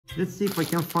Let's see if I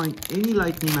can find any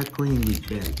Lightning McQueen in these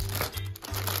bags.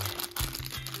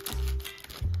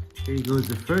 Here goes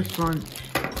the first one.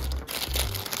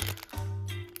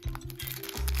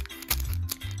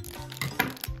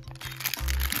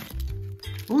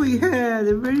 Oh yeah,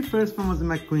 the very first one was a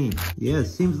McQueen. Yeah,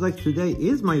 seems like today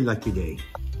is my lucky day.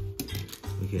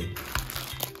 Okay,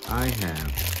 I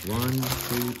have 1, 2,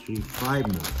 3, 5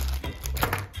 more.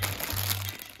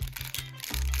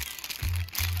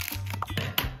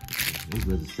 Here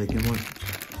goes the second one.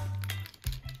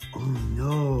 Oh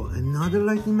no, another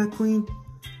Lightning McQueen?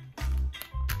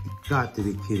 You got to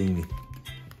be kidding me.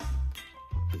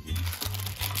 Okay.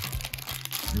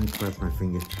 Let me cross my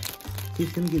fingers.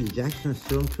 Please let me get a Jackson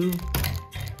Storm too.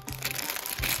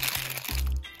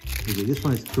 Okay, this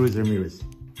one is Cruiser Mirrors.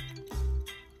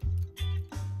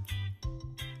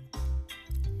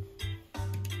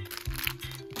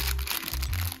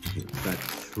 Okay, we've got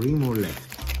 3 more left.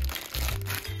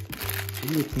 What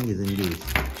do you think is in these?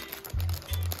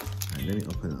 Alright, let me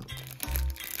open up.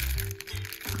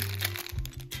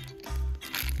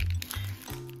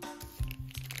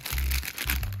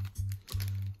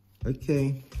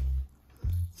 Okay.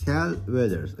 Cal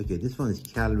Weathers. Okay, this one is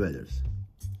Cal Weathers.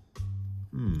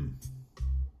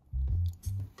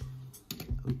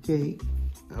 Okay,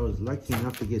 I was lucky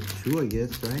enough to get 2, I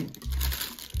guess, right?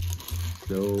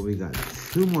 So we got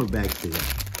 2 more bags to go.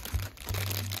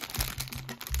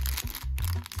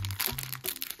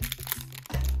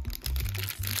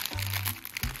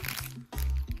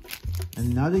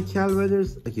 Another Cal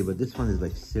Weathers. Okay, but this one is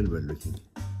like silver looking.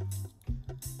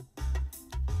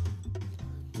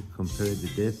 Compare it to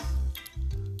this.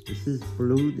 This is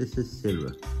blue, this is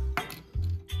silver.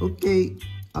 Okay,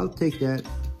 I'll take that.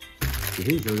 So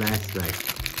here's the last bag.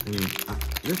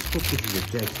 Let's hope this is a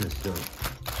Jackson Storm.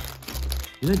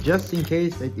 You know, just in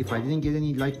case, like, if I didn't get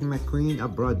any Lightning McQueen, I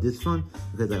brought this one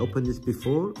because I opened this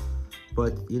before.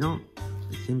 But, you know,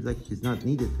 it seems like it's not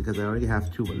needed because I already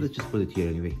have 2. But let's just put it here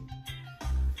anyway.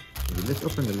 Okay, let's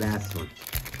open the last one.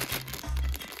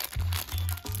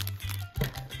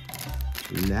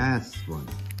 Last one.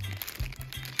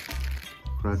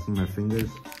 Crossing my fingers.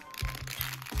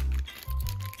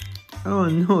 Oh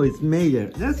no, it's Mater.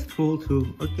 That's cool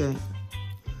too. Okay,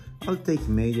 I'll take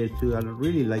Mater too. I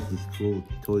really like these cool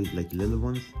toys, like little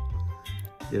ones.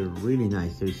 They're really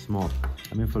nice. They're small.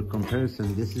 I mean, for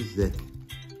comparison, this is the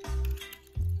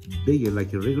bigger,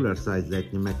 like a regular size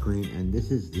Lightning McQueen, and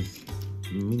this is this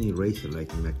mini racer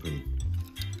Lightning McQueen.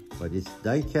 But it's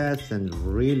die cast and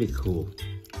really cool.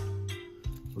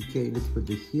 Okay, let's put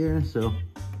this here. So,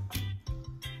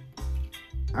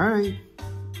 all right.